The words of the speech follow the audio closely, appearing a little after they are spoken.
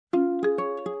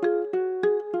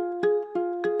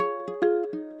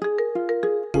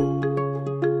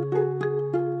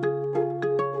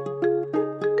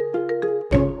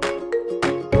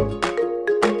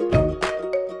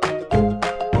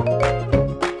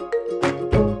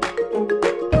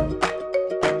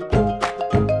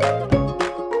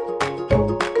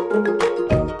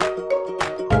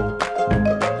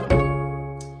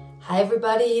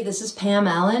everybody. This is Pam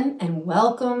Allyn, and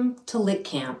welcome to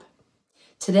LitCamp.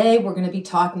 Today, we're going to be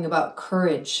talking about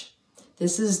courage.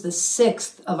 This is the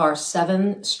 6th of our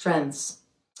 7 strengths.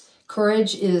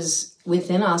 Courage is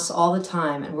within us all the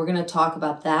time, and we're going to talk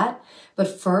about that. But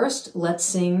first, let's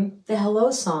sing the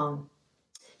hello song.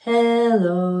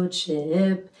 Hello,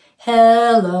 Chip.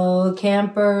 Hello,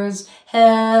 campers.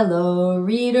 Hello,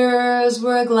 readers.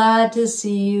 We're glad to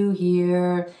see you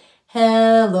here.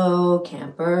 Hello,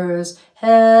 campers.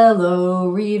 Hello,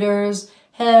 readers.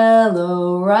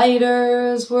 Hello,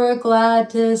 writers. We're glad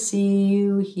to see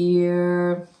you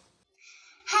here.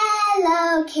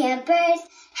 Hello, campers.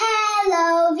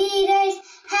 Hello, readers.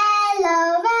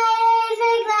 Hello, writers.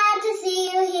 We're glad to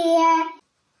see you here.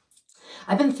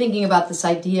 I've been thinking about this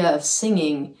idea of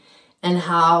singing and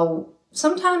how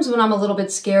sometimes when I'm a little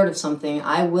bit scared of something,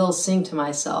 I will sing to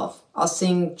myself. I'll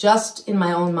sing just in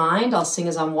my own mind. I'll sing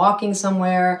as I'm walking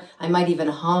somewhere. I might even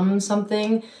hum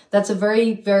something. That's a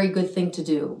very, very good thing to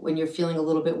do when you're feeling a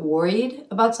little bit worried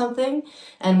about something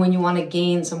and when you want to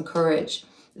gain some courage.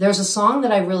 There's a song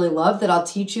that I really love that I'll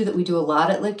teach you that we do a lot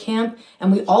at LitCamp,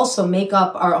 and we also make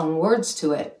up our own words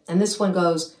to it. And this one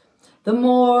goes, the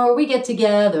more we get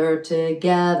together, the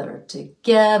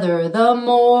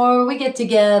more we get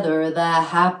together, the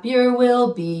happier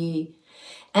we'll be.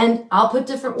 And I'll put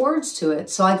different words to it.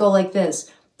 So I go like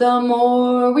this. The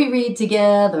more we read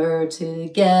together, the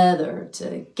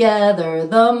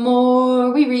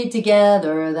more we read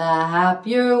together, the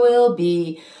happier we'll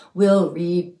be. We'll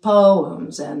read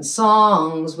poems and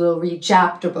songs, we'll read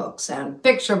chapter books and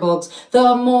picture books.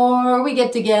 The more we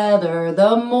get together,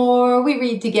 the more we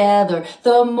read together,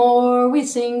 the more we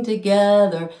sing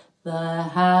together, the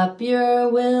happier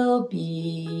we'll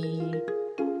be.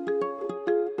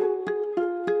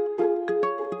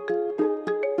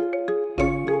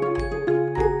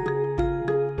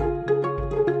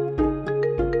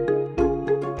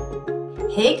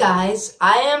 Hey guys,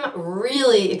 I am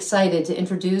really excited to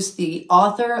introduce the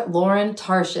author Lauren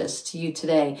Tarshis to you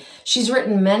today. She's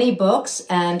written many books,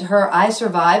 and her I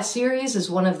Survive series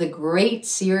is one of the great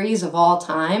series of all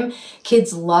time.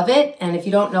 Kids love it, and if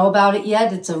you don't know about it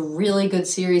yet, it's a really good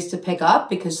series to pick up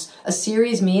because a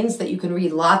series means that you can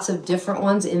read lots of different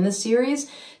ones in the series.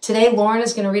 Today, Lauren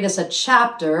is going to read us a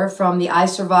chapter from the I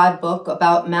Survive book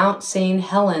about Mount St.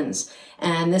 Helens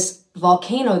and this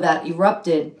volcano that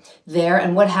erupted there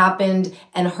and what happened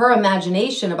and her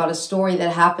imagination about a story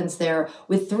that happens there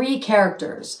with 3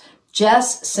 characters,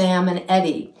 Jess, Sam, and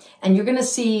Eddie. And you're going to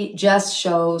see Jess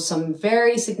show some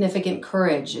very significant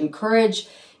courage, and courage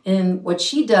in what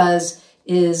she does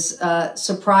is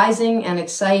surprising and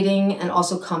exciting and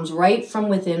also comes right from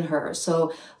within her.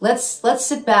 So let's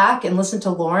sit back and listen to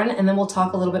Lauren, and then we'll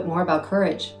talk a little bit more about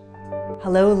courage.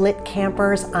 Hello, Lit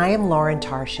Campers. I am Lauren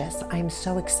Tarshis. I'm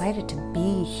so excited to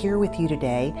be here with you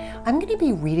today. I'm going to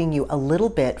be reading you a little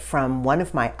bit from one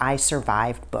of my I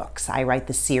Survived books. I write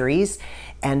the series,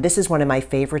 and this is one of my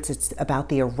favorites. It's about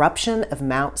the eruption of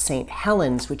Mount St.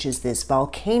 Helens, which is this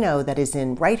volcano that is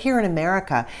right here in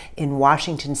America in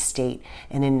Washington State.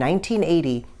 And in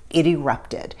 1980, it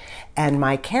erupted. And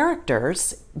my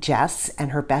characters, Jess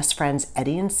and her best friends,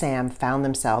 Eddie and Sam, found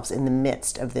themselves in the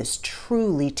midst of this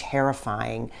truly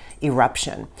terrifying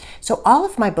eruption. So all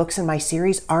of my books in my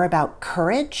series are about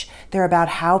courage. They're about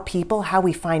how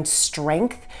we find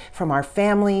strength from our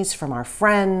families, from our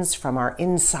friends, from our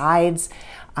insides,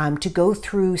 to go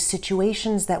through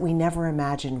situations that we never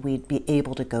imagined we'd be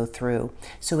able to go through.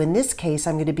 So in this case,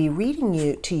 I'm going to be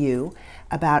reading to you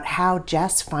about how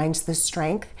Jess finds the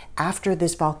strength after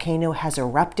this volcano has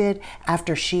erupted,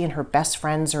 after she and her best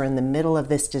friends are in the middle of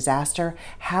this disaster,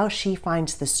 how she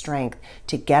finds the strength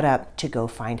to get up to go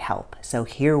find help. So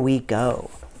here we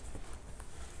go.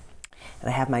 And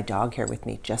I have my dog here with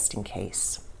me just in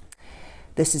case.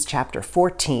 This is chapter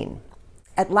 14.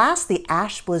 At last the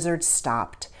ash blizzard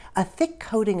stopped. A thick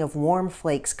coating of warm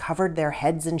flakes covered their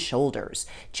heads and shoulders.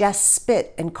 Jess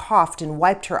spit and coughed and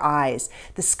wiped her eyes.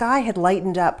 The sky had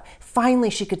lightened up.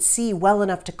 Finally, she could see well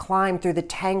enough to climb through the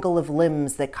tangle of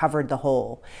limbs that covered the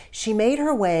hole. She made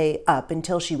her way up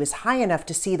until she was high enough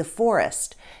to see the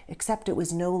forest, except it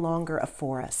was no longer a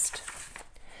forest.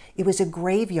 It was a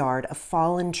graveyard of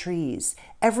fallen trees.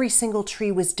 Every single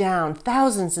tree was down,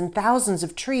 thousands and thousands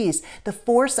of trees. The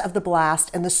force of the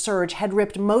blast and the surge had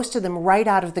ripped most of them right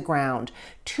out of the ground.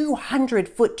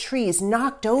 200-foot trees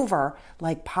knocked over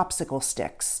like popsicle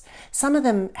sticks. Some of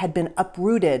them had been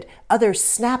uprooted, others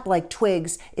snapped like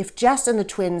twigs. If Jess and the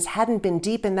twins hadn't been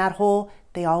deep in that hole,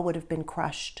 they all would have been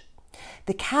crushed.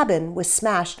 The cabin was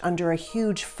smashed under a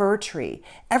huge fir tree.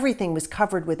 Everything was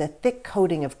covered with a thick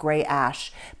coating of gray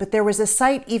ash, but there was a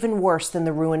sight even worse than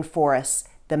the ruined forest,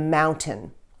 the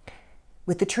mountain.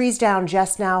 With the trees down,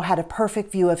 Jess now had a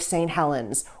perfect view of St.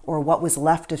 Helens, or what was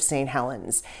left of St.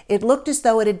 Helens. It looked as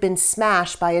though it had been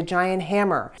smashed by a giant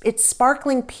hammer. Its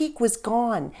sparkling peak was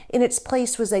gone. In its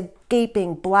place was a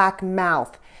gaping black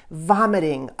mouth,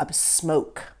 vomiting up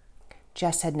smoke.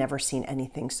 Jess had never seen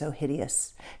anything so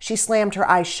hideous. She slammed her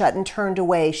eyes shut and turned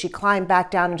away. She climbed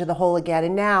back down into the hole again,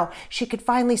 and now she could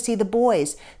finally see the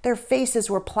boys. Their faces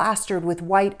were plastered with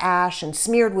white ash and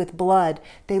smeared with blood.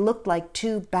 They looked like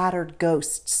two battered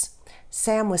ghosts.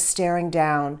 Sam was staring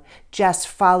down. Jess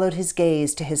followed his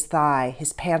gaze to his thigh.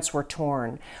 His pants were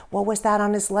torn. What was that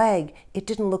on his leg? It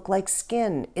didn't look like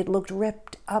skin. It looked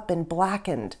ripped up and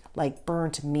blackened, like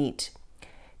burnt meat.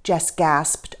 Jess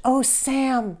gasped, "Oh,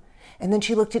 Sam!" And then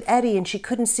she looked at Eddie and she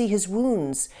couldn't see his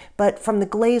wounds. But from the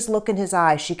glazed look in his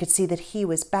eyes, she could see that he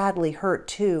was badly hurt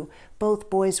too. Both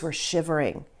boys were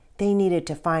shivering. They needed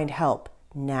to find help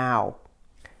now.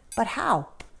 But how?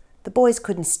 The boys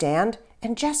couldn't stand,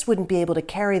 and Jess wouldn't be able to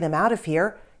carry them out of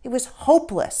here. It was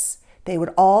hopeless. They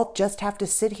would all just have to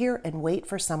sit here and wait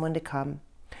for someone to come.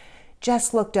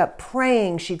 Jess looked up,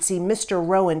 praying she'd see Mr.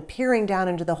 Rowan peering down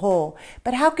into the hole.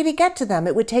 But how could he get to them?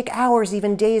 It would take hours,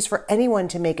 even days, for anyone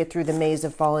to make it through the maze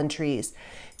of fallen trees.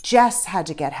 Jess had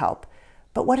to get help.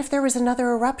 But what if there was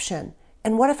another eruption?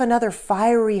 And what if another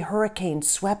fiery hurricane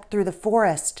swept through the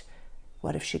forest?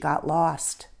 What if she got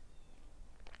lost?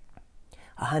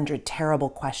 100 terrible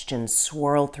questions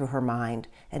swirled through her mind,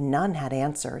 and none had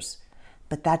answers.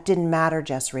 But that didn't matter,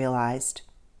 Jess realized.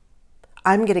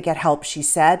 "I'm going to get help," she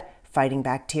said, fighting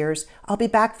back tears. "I'll be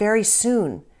back very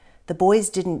soon." The boys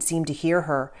didn't seem to hear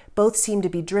her. Both seemed to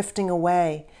be drifting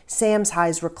away. Sam's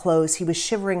eyes were closed. He was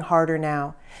shivering harder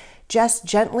now. Jess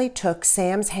gently took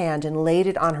Sam's hand and laid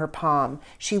it on her palm.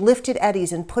 She lifted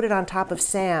Eddie's and put it on top of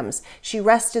Sam's. She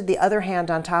rested the other hand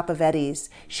on top of Eddie's.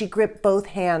 She gripped both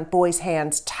boys'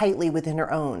 hands tightly within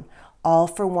her own. "All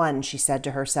for one," she said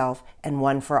to herself, "and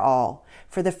one for all."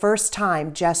 For the first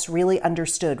time, Jess really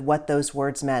understood what those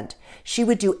words meant. She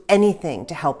would do anything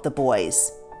to help the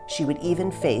boys. She would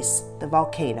even face the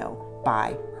volcano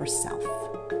by herself.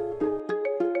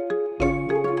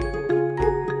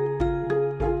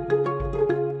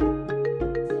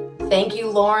 Thank you,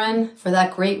 Lauren, for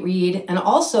that great read, and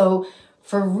also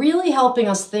for really helping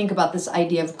us think about this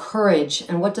idea of courage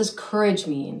and what does courage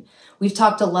mean. We've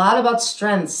talked a lot about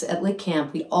strengths at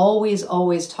LitCamp. We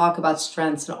always talk about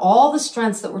strengths, and all the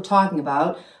strengths that we're talking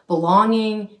about,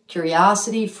 belonging,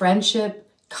 curiosity, friendship,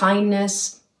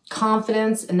 kindness,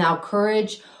 confidence, and now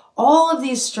courage, all of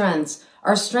these strengths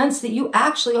are strengths that you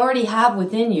actually already have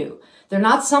within you. They're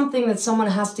not something that someone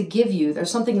has to give you. They're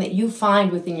something that you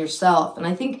find within yourself. And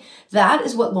I think that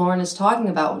is what Lauren is talking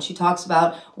about when she talks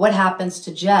about what happens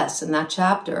to Jess in that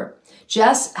chapter.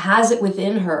 Jess has it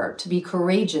within her to be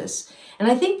courageous.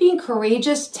 And I think being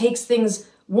courageous takes things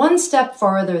one step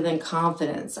farther than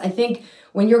confidence. I think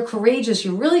when you're courageous,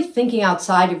 you're really thinking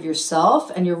outside of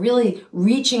yourself and you're really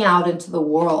reaching out into the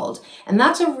world. And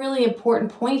that's a really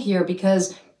important point here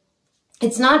because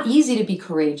it's not easy to be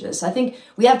courageous. I think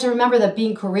we have to remember that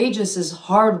being courageous is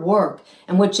hard work.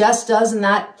 And what Jess does in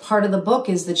that part of the book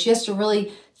is that she has to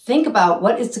really think about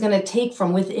what it's going to take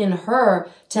from within her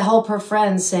to help her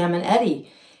friends, Sam and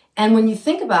Eddie. And when you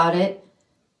think about it,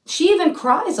 she even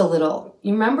cries a little.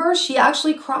 You remember? She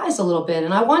actually cries a little bit.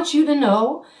 And I want you to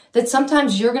know that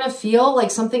sometimes you're going to feel like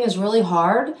something is really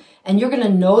hard and you're going to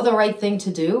know the right thing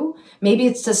to do. Maybe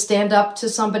it's to stand up to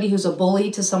somebody who's a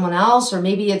bully to someone else, or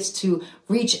maybe it's to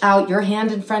reach out your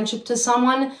hand in friendship to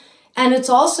someone. And it's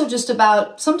also just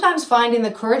about sometimes finding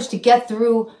the courage to get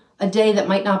through a day that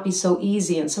might not be so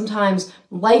easy. And sometimes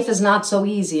life is not so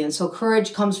easy. And so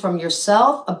courage comes from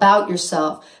yourself, about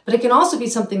yourself, but it can also be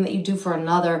something that you do for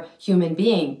another human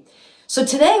being. So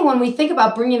today, when we think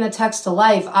about bringing the text to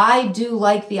life, I do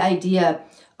like the idea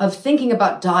of thinking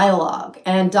about dialogue.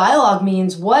 And dialogue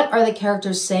means, what are the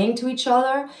characters saying to each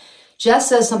other? Jess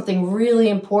says something really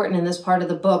important in this part of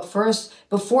the book. First,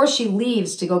 before she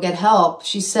leaves to go get help,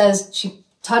 she says, she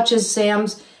touches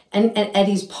Sam's and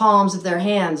Eddie's palms of their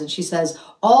hands, and she says,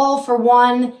 "All for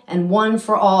one and one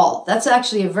for all." That's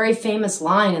actually a very famous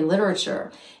line in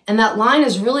literature. And that line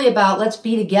is really about, let's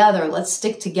be together, let's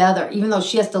stick together, even though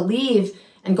she has to leave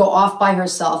and go off by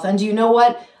herself. And do you know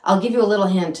what? I'll give you a little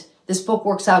hint. This book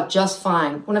works out just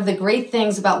fine. One of the great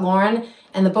things about Lauren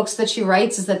and the books that she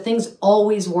writes is that things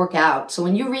always work out. So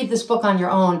when you read this book on your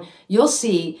own, you'll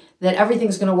see that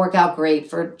everything's going to work out great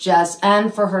for Jess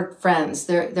and for her friends.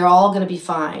 They're all going to be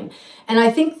fine. And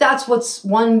I think that's what's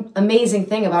one amazing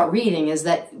thing about reading is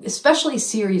that, especially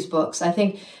series books, I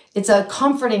think it's a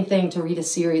comforting thing to read a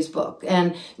series book.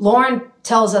 And Lauren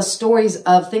tells us stories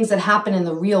of things that happen in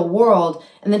the real world,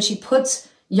 and then she puts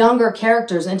younger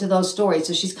characters into those stories.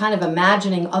 So she's kind of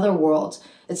imagining other worlds.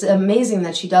 It's amazing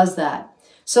that she does that.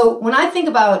 So when I think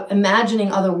about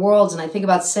imagining other worlds, and I think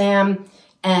about Sam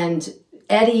and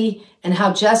Eddie and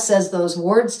how Jess says those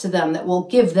words to them that will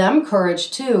give them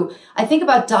courage too, I think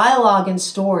about dialogue and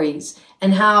stories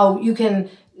and how you can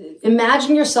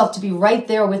imagine yourself to be right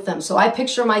there with them. So I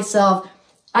picture myself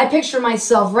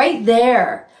right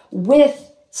there with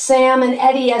Sam and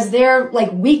Eddie as they're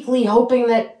like weakly hoping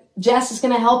that Jess is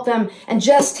going to help them. And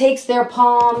Jess takes their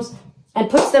palms and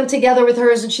puts them together with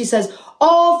hers. And she says,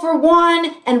 all for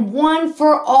one and one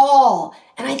for all.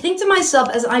 And I think to myself,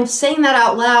 as I'm saying that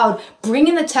out loud,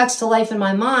 bringing the text to life in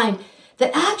my mind,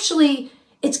 that actually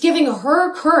it's giving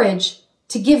her courage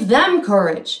to give them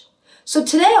courage. So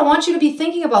today I want you to be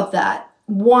thinking about that.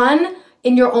 One,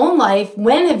 in your own life,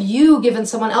 when have you given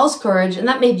someone else courage and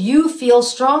that made you feel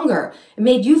stronger? It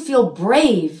made you feel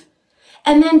brave.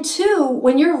 And then two,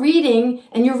 when you're reading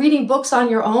and you're reading books on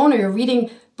your own or you're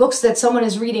reading books that someone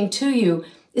is reading to you,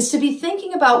 is to be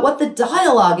thinking about what the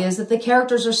dialogue is that the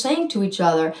characters are saying to each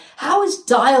other. How is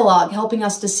dialogue helping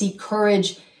us to see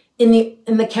courage in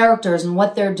the characters and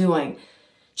what they're doing?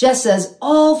 Jess says,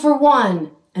 all for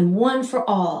one and one for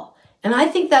all. And I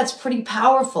think that's pretty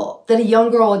powerful that a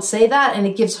young girl would say that, and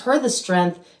it gives her the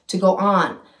strength to go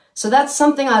on. So that's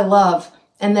something I love.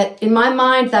 And that in my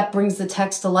mind, that brings the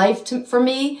text to life for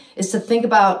me, is to think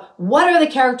about what are the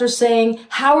characters saying,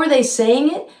 how are they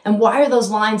saying it, and why are those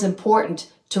lines important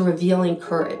to revealing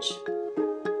courage.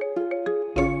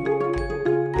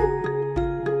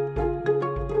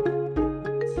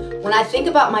 When I think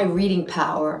about my reading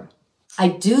power, I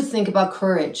do think about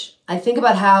courage. I think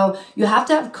about how you have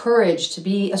to have courage to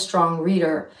be a strong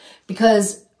reader,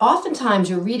 because oftentimes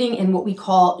you're reading in what we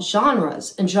call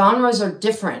genres, and genres are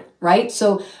different, right?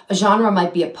 So a genre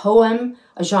might be a poem,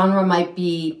 a genre might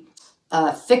be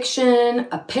fiction,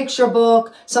 a picture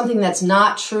book, something that's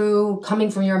not true, coming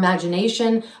from your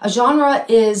imagination. A genre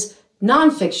is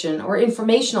nonfiction or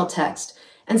informational text.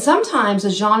 And sometimes a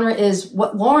genre is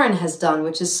what Lauren has done,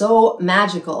 which is so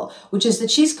magical, which is that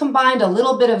she's combined a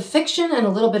little bit of fiction and a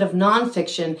little bit of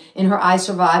nonfiction in her I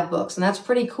Survive books, and that's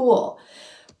pretty cool.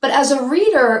 But as a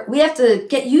reader, we have to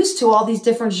get used to all these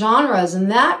different genres, and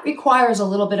that requires a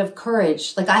little bit of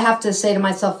courage. Like I have to say to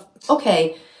myself,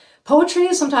 okay, poetry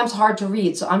is sometimes hard to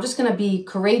read, so I'm just going to be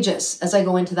courageous as I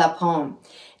go into that poem.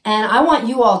 And I want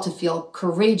you all to feel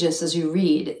courageous as you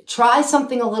read. Try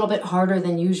something a little bit harder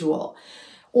than usual,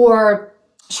 or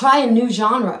try a new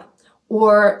genre,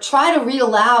 or try to read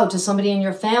aloud to somebody in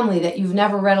your family that you've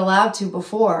never read aloud to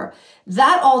before.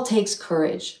 That all takes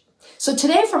courage. So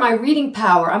today for my reading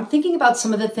power, I'm thinking about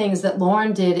some of the things that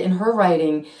Lauren did in her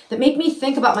writing that make me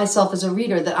think about myself as a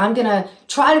reader that I'm going to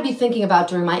try to be thinking about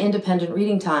during my independent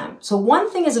reading time. So one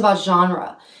thing is about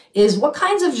genre, is what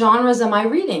kinds of genres am I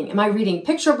reading? Am I reading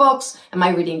picture books? Am I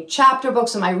reading chapter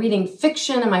books? Am I reading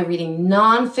fiction? Am I reading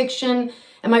nonfiction?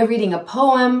 Am I reading a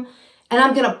poem? And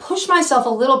I'm going to push myself a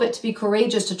little bit to be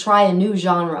courageous to try a new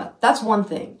genre. That's one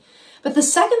thing. But the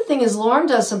second thing is Lauren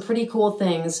does some pretty cool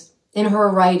things in her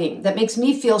writing that makes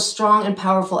me feel strong and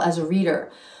powerful as a reader.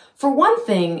 For one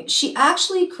thing, she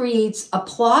actually creates a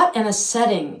plot and a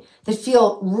setting that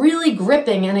feel really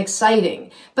gripping and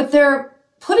exciting, but they're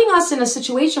putting us in a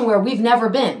situation where we've never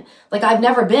been. Like I've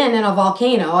never been in a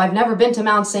volcano. I've never been to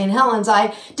Mount St. Helens.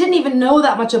 I didn't even know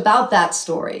that much about that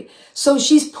story. So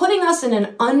she's putting us in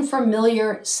an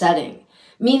unfamiliar setting,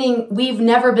 meaning we've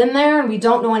never been there and we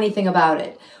don't know anything about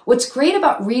it. What's great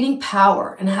about reading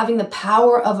power and having the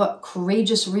power of a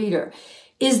courageous reader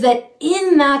is that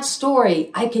in that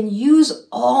story, I can use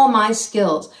all my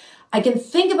skills. I can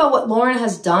think about what Lauren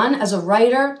has done as a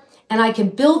writer, and I can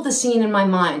build the scene in my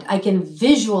mind. I can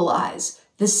visualize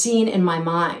the scene in my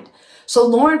mind. So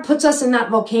Lauren puts us in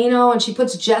that volcano, and she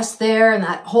puts Jess there in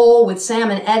that hole with Sam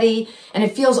and Eddie, and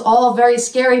it feels all very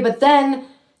scary, but then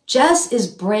Jess is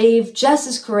brave, Jess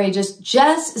is courageous,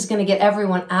 Jess is going to get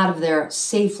everyone out of there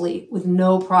safely with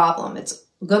no problem. It's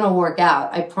going to work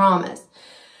out, I promise.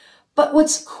 But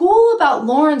what's cool about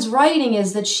Lauren's writing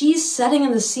is that she's setting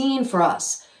the scene for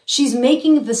us. She's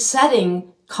making the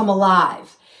setting come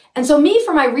alive. And so me,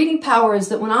 for my reading power, is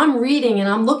that when I'm reading and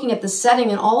I'm looking at the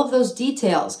setting and all of those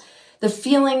details, The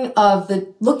feeling of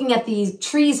looking at these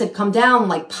trees that come down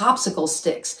like popsicle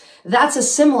sticks. That's a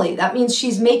simile. That means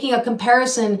she's making a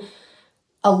comparison,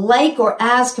 a like or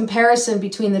as comparison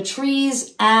between the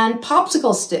trees and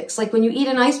popsicle sticks, like when you eat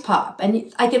an ice pop.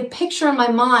 And I can picture in my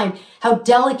mind how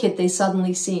delicate they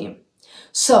suddenly seem.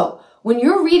 So when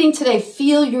you're reading today,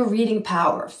 feel your reading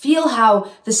power. Feel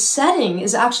how the setting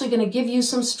is actually going to give you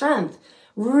some strength.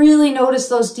 Really notice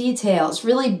those details.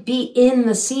 Really be in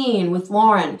the scene with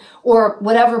Lauren or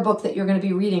whatever book that you're going to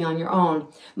be reading on your own.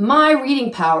 My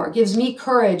reading power gives me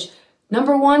courage,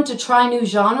 number one, to try new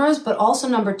genres, but also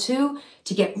number two,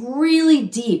 to get really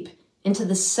deep into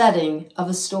the setting of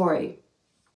a story.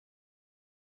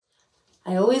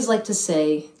 I always like to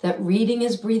say that reading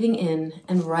is breathing in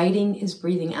and writing is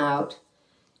breathing out.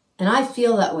 And I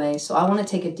feel that way, so I want to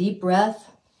take a deep breath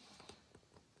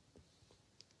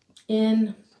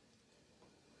in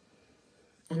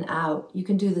and out. You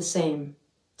can do the same.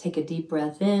 Take a deep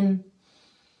breath in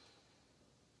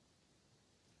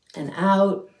and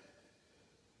out.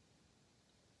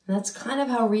 And that's kind of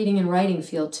how reading and writing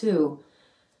feel too.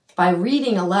 By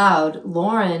reading aloud,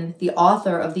 Lauren, the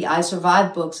author of the I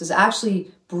Survived books, is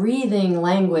actually breathing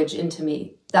language into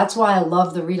me. That's why I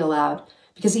love the read aloud.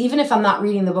 Because even if I'm not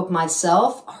reading the book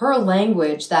myself, her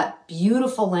language, that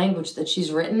beautiful language that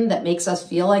she's written that makes us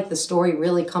feel like the story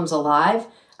really comes alive.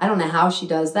 I don't know how she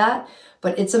does that,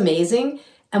 but it's amazing.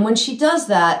 And when she does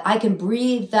that, I can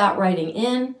breathe that writing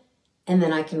in and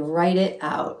then I can write it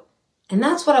out. And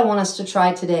that's what I want us to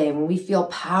try today when we feel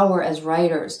power as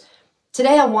writers.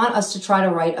 Today, I want us to try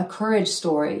to write a courage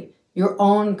story, your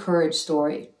own courage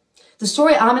story. The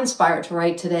story I'm inspired to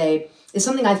write today is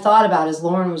something I thought about as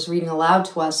Lauren was reading aloud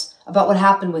to us about what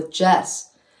happened with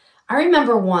Jess. I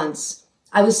remember once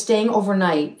I was staying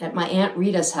overnight at my Aunt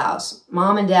Rita's house.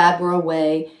 Mom and Dad were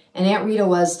away, and Aunt Rita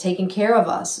was taking care of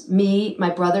us, me, my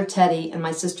brother Teddy, and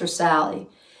my sister Sally.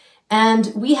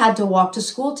 And we had to walk to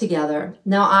school together.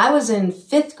 Now, I was in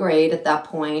 5th grade at that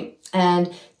point,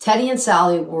 and Teddy and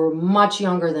Sally were much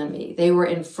younger than me. They were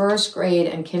in 1st grade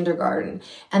and kindergarten.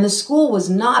 And the school was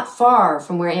not far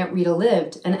from where Aunt Rita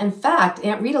lived. And in fact,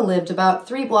 Aunt Rita lived about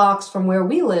 3 blocks from where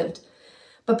we lived.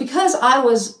 But because I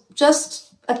was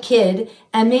just a kid,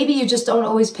 and maybe you just don't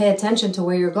always pay attention to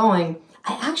where you're going,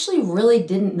 I actually really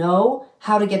didn't know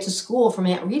how to get to school from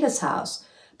Aunt Rita's house.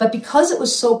 But because it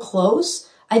was so close,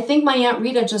 I think my Aunt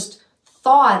Rita just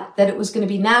thought that it was going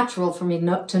to be natural for me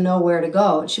to know where to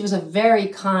go. She was a very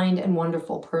kind and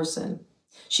wonderful person.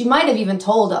 She might have even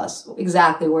told us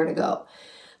exactly where to go.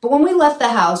 But when we left the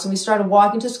house and we started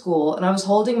walking to school and I was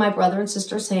holding my brother and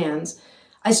sister's hands,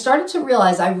 I started to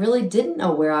realize I really didn't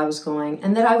know where I was going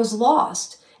and that I was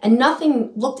lost. And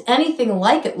nothing looked anything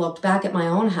like it looked back at my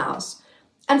own house.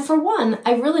 And for one,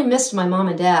 I really missed my mom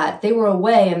and dad. They were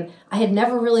away and I had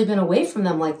never really been away from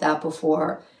them like that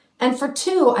before. And for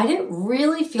two, I didn't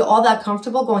really feel all that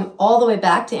comfortable going all the way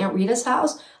back to Aunt Rita's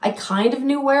house. I kind of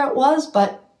knew where it was,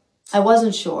 but I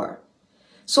wasn't sure.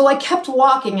 So I kept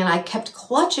walking and I kept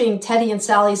clutching Teddy and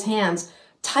Sally's hands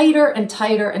tighter and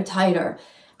tighter and tighter.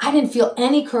 I didn't feel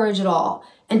any courage at all,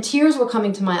 and tears were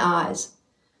coming to my eyes.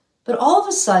 But all of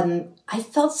a sudden, I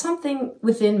felt something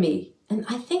within me, and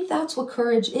I think that's what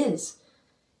courage is.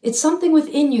 It's something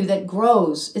within you that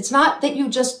grows. It's not that you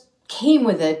just came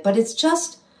with it, but it's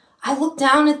just, I looked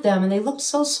down at them and they looked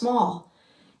so small.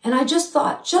 And I just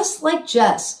thought, just like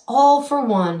Jess, all for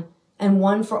one and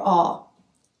one for all.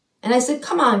 And I said,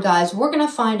 come on, guys, we're going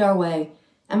to find our way.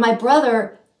 And my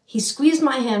brother, he squeezed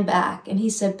my hand back and he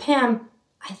said, Pam,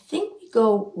 I think we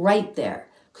go right there.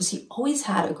 Because he always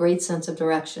had a great sense of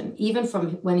direction, even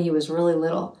from when he was really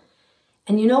little.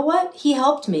 And you know what? He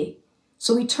helped me.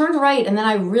 So we turned right, and then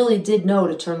I really did know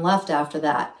to turn left after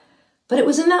that. But it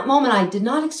was in that moment I did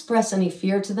not express any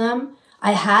fear to them.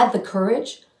 I had the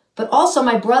courage, but also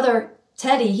my brother,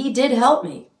 Teddy, he did help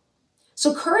me.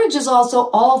 So courage is also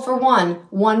all for one,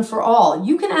 one for all.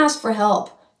 You can ask for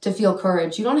help to feel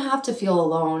courage. You don't have to feel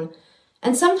alone.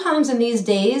 And sometimes in these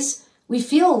days, we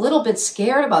feel a little bit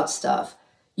scared about stuff.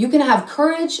 You can have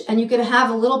courage and you can have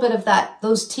a little bit of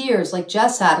those tears like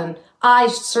Jess had, and I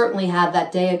certainly had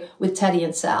that day with Teddy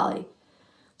and Sally.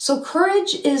 So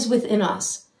courage is within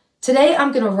us. Today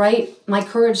I'm going to write my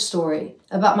courage story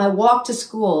about my walk to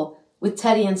school with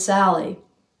Teddy and Sally.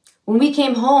 When we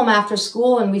came home after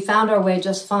school and we found our way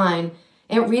just fine,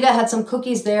 Aunt Rita had some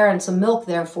cookies there and some milk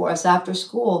there for us after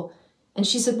school. And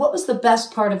she said, what was the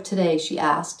best part of today? She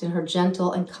asked in her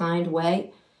gentle and kind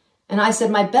way. And I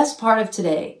said, my best part of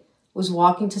today was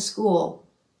walking to school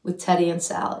with Teddy and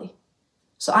Sally.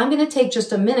 So I'm going to take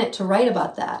just a minute to write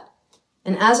about that.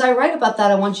 And as I write about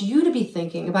that, I want you to be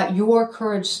thinking about your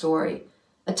courage story,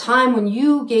 a time when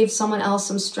you gave someone else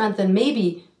some strength and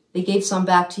maybe they gave some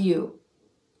back to you.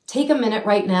 Take a minute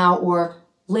right now or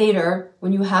later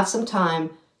when you have some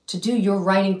time to do your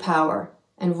writing power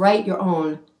and write your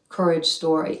own courage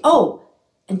story. Oh,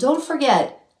 and don't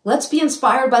forget, let's be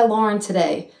inspired by Lauren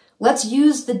today. Let's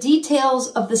use the details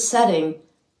of the setting,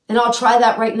 and I'll try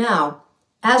that right now.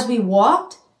 As we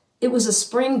walked, it was a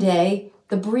spring day.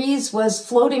 The breeze was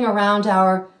floating around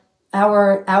our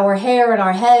hair and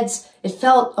our heads. It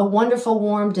felt a wonderful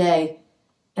warm day,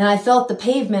 and I felt the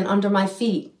pavement under my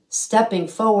feet, stepping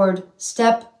forward,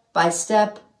 step by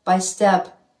step by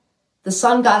step. The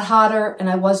sun got hotter, and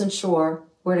I wasn't sure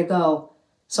where to go.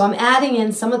 So I'm adding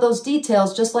in some of those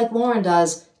details, just like Lauren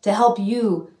does, to help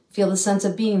you feel the sense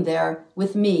of being there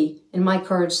with me in my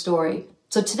courage story.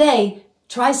 So today,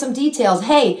 try some details.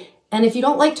 Hey, and if you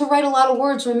don't like to write a lot of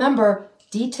words, remember,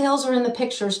 details are in the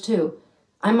pictures too.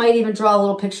 I might even draw a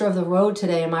little picture of the road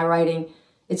today in my writing.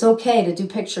 It's okay to do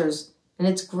pictures, and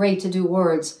it's great to do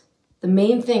words. The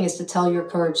main thing is to tell your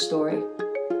courage story.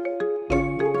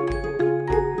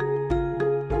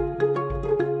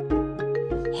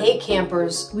 Hey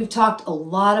campers, we've talked a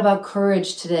lot about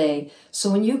courage today. So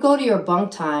when you go to your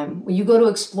bunk time, when you go to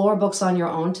explore books on your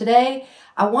own today,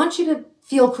 I want you to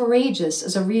feel courageous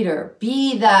as a reader.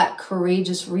 Be that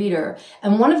courageous reader.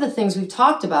 And one of the things we've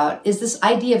talked about is this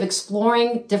idea of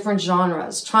exploring different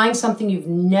genres, trying something you've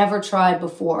never tried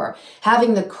before,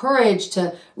 having the courage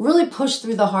to really push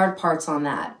through the hard parts on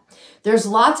that. There's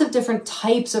lots of different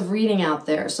types of reading out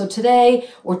there. So today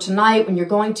or tonight, when you're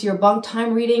going to your bunk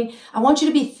time reading, I want you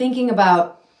to be thinking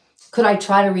about, could I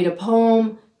try to read a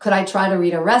poem? Could I try to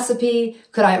read a recipe?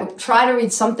 Could I try to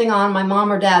read something on my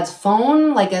mom or dad's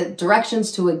phone, like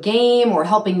directions to a game or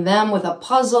helping them with a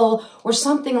puzzle or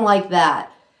something like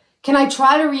that? Can I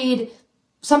try to read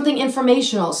something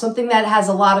informational, something that has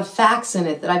a lot of facts in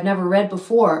it that I've never read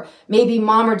before? Maybe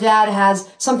mom or dad has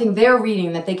something they're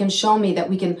reading that they can show me that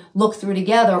we can look through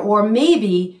together. Or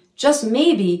maybe, just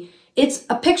maybe, it's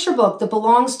a picture book that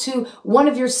belongs to one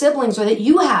of your siblings or that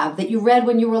you have, that you read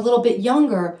when you were a little bit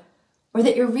younger, or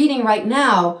that you're reading right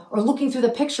now or looking through the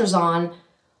pictures on.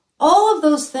 All of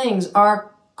those things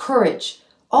are courage.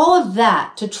 All of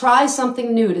that, to try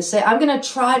something new, to say, I'm going to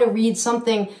try to read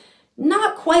something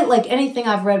not quite like anything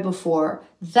I've read before.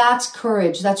 That's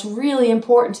courage. That's really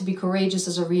important, to be courageous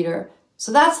as a reader.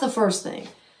 So that's the first thing.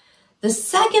 The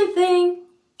second thing,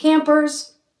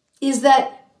 campers, is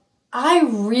that I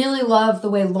really love the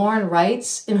way Lauren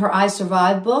writes in her I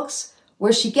Survive books,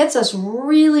 where she gets us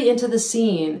really into the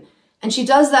scene. And she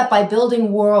does that by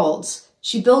building worlds.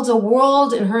 She builds a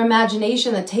world in her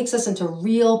imagination that takes us into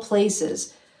real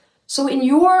places. So in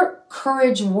your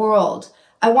courage world,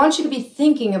 I want you to be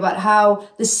thinking about how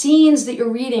the scenes that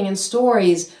you're reading in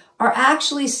stories are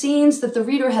actually scenes that the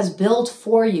reader has built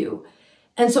for you.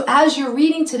 And so as you're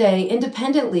reading today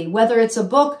independently, whether it's a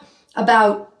book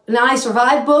about an I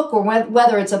Survive book or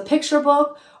whether it's a picture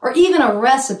book or even a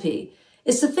recipe,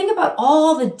 is to think about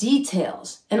all the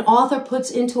details an author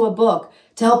puts into a book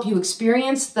to help you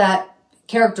experience that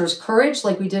character's courage,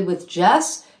 like we did with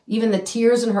Jess. Even the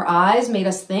tears in her eyes made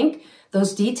us think.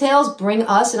 Those details bring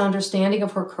us an understanding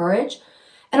of her courage.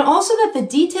 And also that the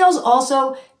details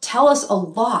also tell us a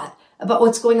lot about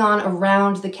what's going on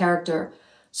around the character.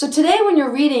 So today when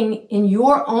you're reading in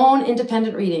your own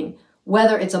independent reading,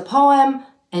 whether it's a poem,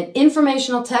 an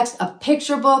informational text, a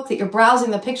picture book that you're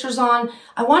browsing the pictures on,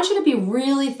 I want you to be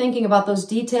really thinking about those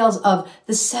details of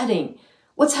the setting,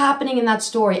 what's happening in that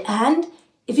story. And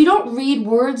if you don't read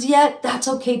words yet, that's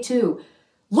okay too.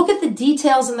 Look at the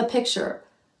details in the picture.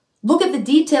 Look at the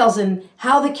details in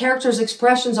how the characters'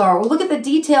 expressions are, or look at the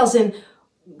details in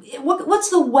what's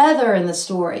the weather in the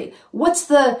story?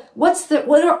 What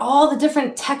are all the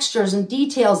different textures and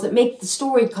details that make the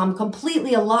story come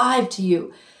completely alive to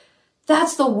you?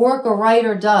 That's the work a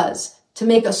writer does to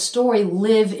make a story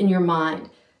live in your mind.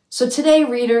 So today,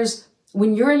 readers,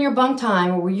 when you're in your bunk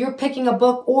time or when you're picking a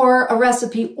book or a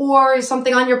recipe or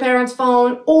something on your parents'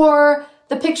 phone or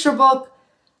the picture book,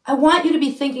 I want you to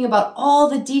be thinking about all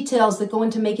the details that go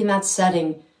into making that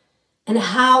setting and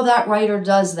how that writer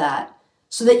does that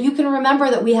so that you can remember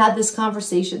that we had this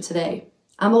conversation today.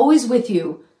 I'm always with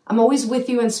you. I'm always with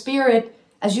you in spirit.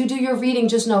 As you do your reading,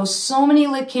 just know so many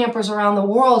lit campers around the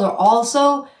world are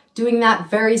also doing that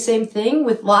very same thing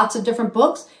with lots of different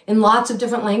books in lots of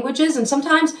different languages. And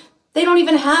sometimes they don't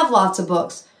even have lots of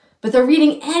books, but they're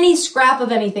reading any scrap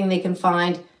of anything they can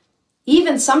find.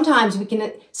 Even sometimes we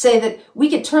can say that we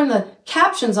could turn the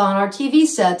captions on our TV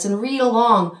sets and read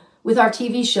along with our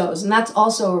TV shows. And that's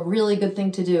also a really good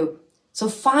thing to do. So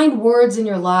find words in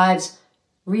your lives,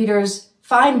 readers.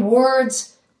 Find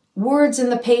words words in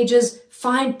the pages,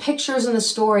 find pictures in the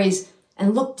stories,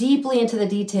 and look deeply into the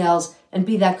details and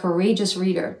be that courageous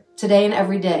reader today and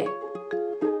every day.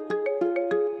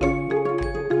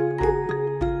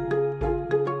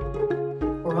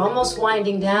 We're almost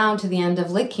winding down to the end of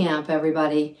LitCamp,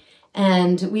 everybody.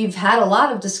 And we've had a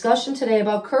lot of discussion today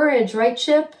about courage, right,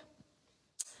 Chip?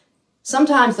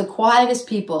 Sometimes the quietest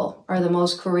people are the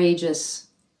most courageous.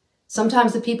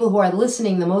 Sometimes the people who are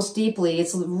listening the most deeply,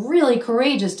 it's really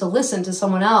courageous to listen to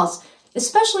someone else,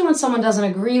 especially when someone doesn't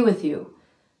agree with you.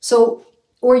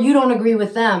 Or you don't agree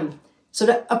with them.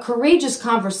 So a courageous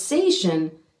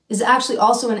conversation is actually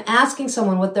also in asking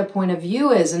someone what their point of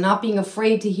view is and not being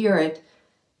afraid to hear it,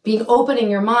 being open in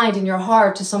your mind and your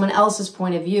heart to someone else's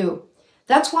point of view.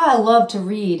 That's why I love to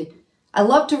read. I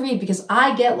love to read because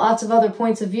I get lots of other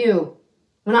points of view.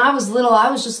 When I was little, I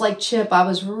was just like Chip. I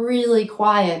was really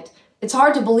quiet. It's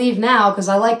hard to believe now because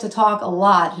I like to talk a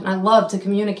lot and I love to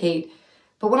communicate.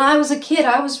 But when I was a kid,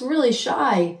 I was really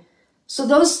shy. So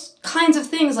those kinds of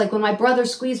things, like when my brother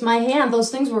squeezed my hand,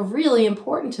 those things were really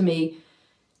important to me.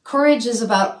 Courage is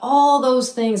about all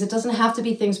those things. It doesn't have to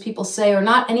be things people say or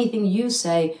not anything you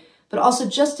say, but also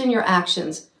just in your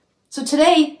actions. So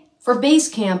today, for base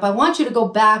camp, I want you to go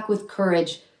back with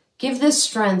courage. Give this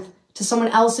strength to someone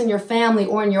else in your family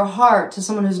or in your heart, to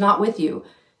someone who's not with you.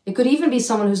 It could even be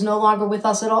someone who's no longer with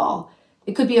us at all.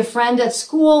 It could be a friend at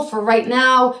school. For right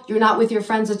now, you're not with your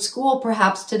friends at school,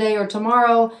 perhaps today or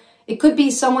tomorrow. It could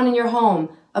be someone in your home,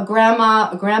 a grandma,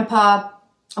 a grandpa,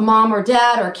 a mom or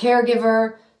dad or a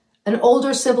caregiver, an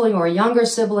older sibling or a younger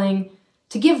sibling,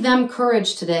 to give them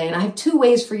courage today. And I have two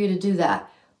ways for you to do that.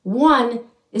 One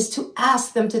is to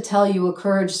ask them to tell you a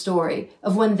courage story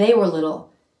of when they were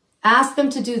little. Ask them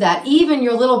to do that. Even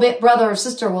your little bit brother or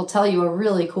sister will tell you a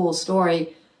really cool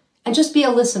story. And just be a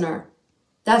listener.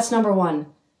 That's number one.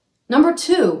 Number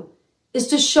two is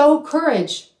to show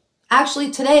courage. Actually,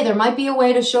 today there might be a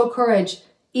way to show courage.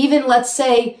 Even let's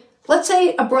say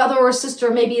a brother or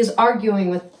sister maybe is arguing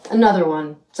with another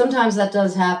one. Sometimes that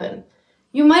does happen.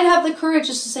 You might have the courage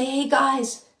just to say, hey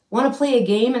guys, want to play a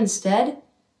game instead?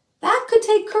 That could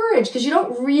take courage because you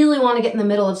don't really want to get in the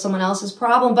middle of someone else's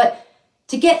problem, but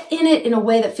to get in it in a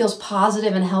way that feels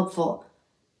positive and helpful.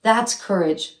 That's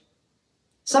courage.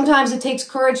 Sometimes it takes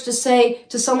courage to say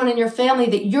to someone in your family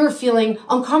that you're feeling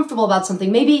uncomfortable about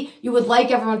something. Maybe you would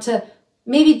like everyone to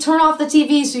maybe turn off the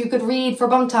TV so you could read for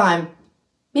bunk time.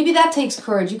 Maybe that takes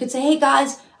courage. You could say, hey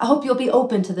guys, I hope you'll be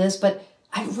open to this, but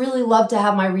I'd really love to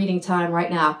have my reading time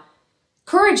right now.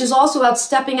 Courage is also about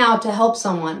stepping out to help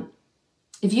someone.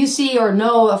 If you see or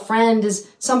know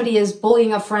somebody is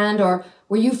bullying a friend, or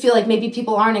where you feel like maybe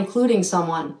people aren't including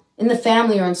someone in the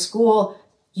family or in school,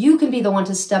 you can be the one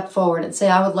to step forward and say,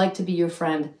 I would like to be your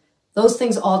friend. Those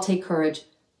things all take courage.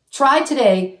 Try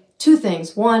today two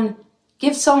things. One,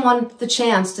 give someone the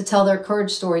chance to tell their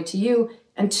courage story to you.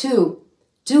 And two,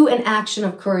 do an action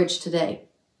of courage today.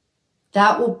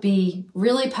 That will be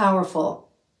really powerful,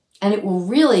 and it will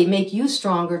really make you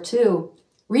stronger too.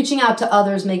 Reaching out to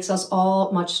others makes us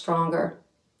all much stronger.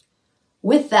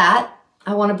 With that,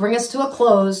 I want to bring us to a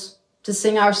close to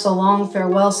sing our so long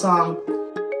farewell song.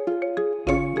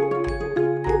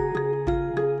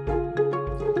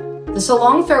 The So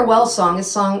Long Farewell song is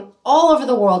sung all over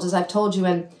the world, as I've told you,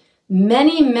 and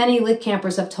many, many lit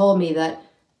campers have told me that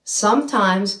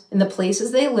sometimes in the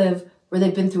places they live where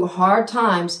they've been through hard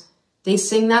times, they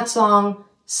sing that song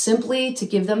simply to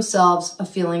give themselves a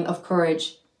feeling of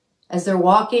courage. As they're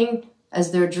walking,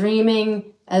 as they're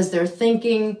dreaming, as they're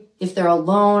thinking, if they're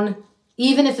alone,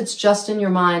 even if it's just in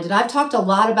your mind. And I've talked a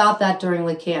lot about that during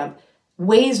LitCamp.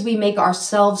 Ways we make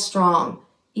ourselves strong.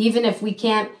 Even if we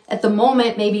can't, at the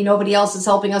moment, maybe nobody else is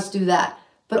helping us do that.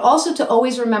 But also to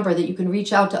always remember that you can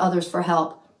reach out to others for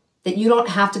help. That you don't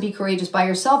have to be courageous by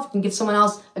yourself. You can give someone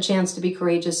else a chance to be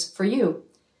courageous for you.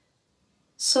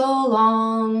 So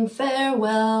long,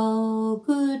 farewell,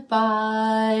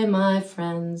 goodbye, my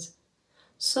friends.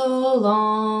 So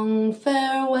long,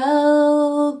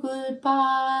 farewell,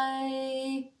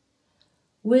 goodbye.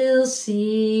 We'll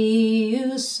see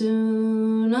you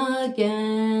soon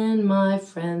again, my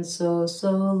friends. So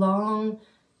long,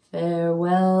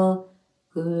 farewell,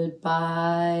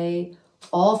 goodbye.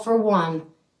 All for one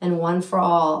and one for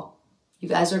all. You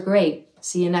guys are great.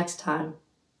 See you next time.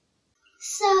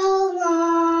 So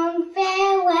long,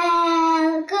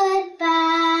 farewell,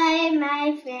 goodbye,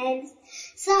 my friends.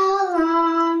 So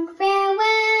long,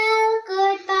 farewell,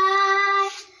 goodbye.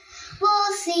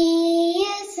 We'll see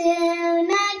you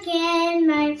soon again,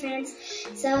 my friends.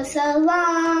 So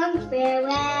long,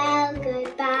 farewell.